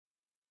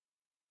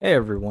Hey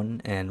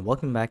everyone, and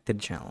welcome back to the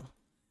channel.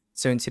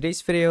 So in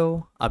today's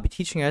video, I'll be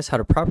teaching you guys how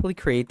to properly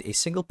create a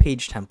single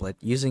page template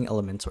using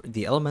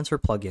the Elementor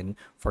plugin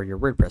for your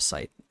WordPress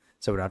site.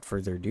 So without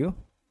further ado,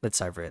 let's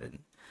dive right in.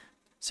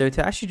 So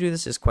to actually do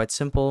this is quite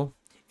simple,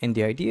 and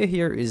the idea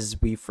here is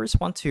we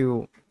first want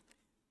to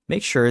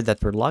make sure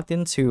that we're logged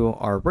into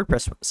our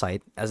WordPress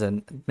site as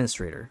an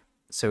administrator.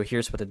 So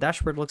here's what the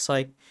dashboard looks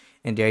like,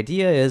 and the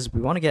idea is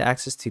we want to get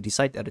access to the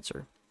site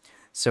editor.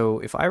 So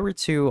if I were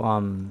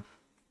to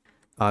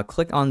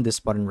click on this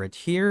button right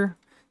here,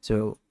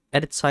 so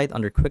edit site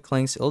under quick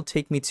links, it'll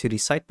take me to the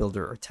site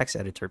builder or text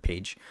editor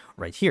page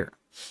right here.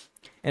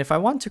 And if I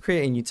want to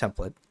create a new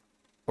template,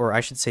 or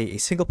I should say a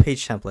single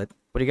page template,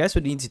 what you guys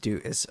would need to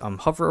do is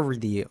hover over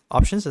the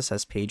options that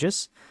says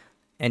pages,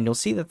 and you'll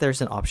see that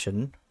there's an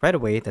option right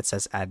away that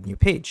says add new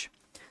page.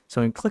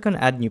 So when you click on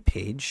add new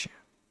page,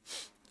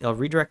 it'll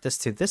redirect us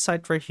to this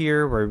site right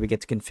here where we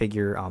get to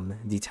configure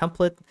the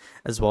template,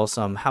 as well as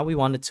how we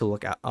want it to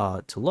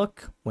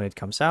look when it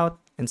comes out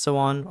and so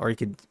on. Or you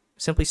could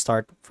simply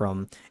start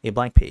from a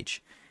blank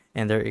page.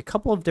 And there are a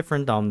couple of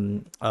different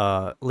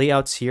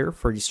layouts here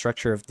for the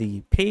structure of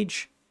the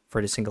page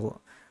for the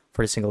single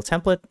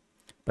template.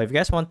 But if you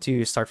guys want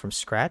to start from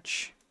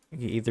scratch, you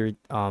can either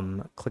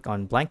click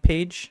on blank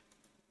page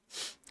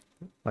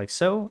like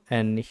so,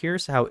 and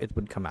here's how it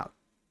would come out.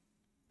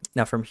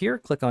 Now from here,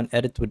 click on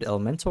Edit with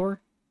Elementor.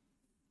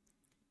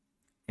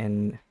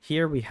 And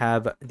here we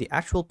have the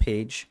actual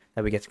page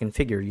that we get to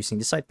configure using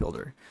the site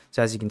builder.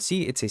 So as you can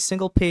see, it's a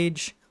single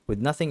page with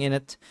nothing in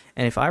it.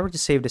 And if I were to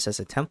save this as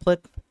a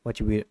template, what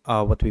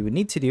we would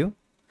need to do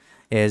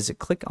is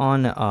click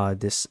on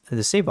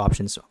the Save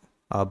Options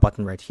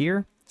button right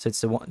here. So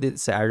it's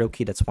the arrow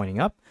key that's pointing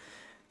up.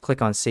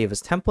 Click on Save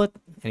as Template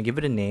and give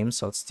it a name.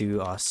 So let's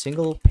do a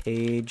single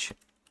page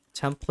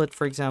template,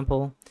 for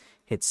example.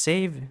 Hit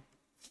Save.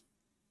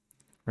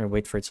 We're gonna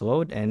wait for it to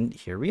load, and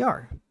here we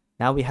are.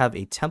 Now we have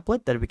a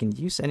template that we can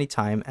use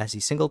anytime as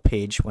a single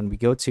page when we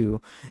go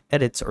to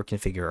edit or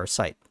configure our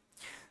site.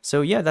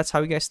 So yeah, that's how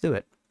you guys do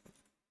it.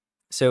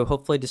 So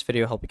hopefully this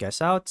video helped you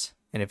guys out,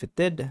 and if it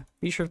did,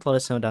 be sure to let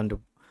us know down in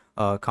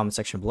the comment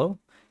section below.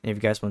 And if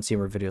you guys want to see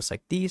more videos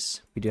like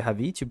these, we do have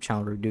a YouTube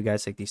channel where we do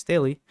guys like these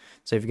daily.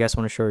 So if you guys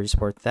want to show your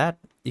support to that,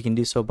 you can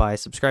do so by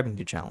subscribing to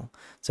the channel.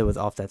 So with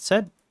all of that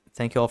said,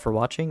 thank you all for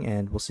watching,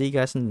 and we'll see you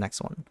guys in the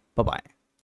next one. Bye bye.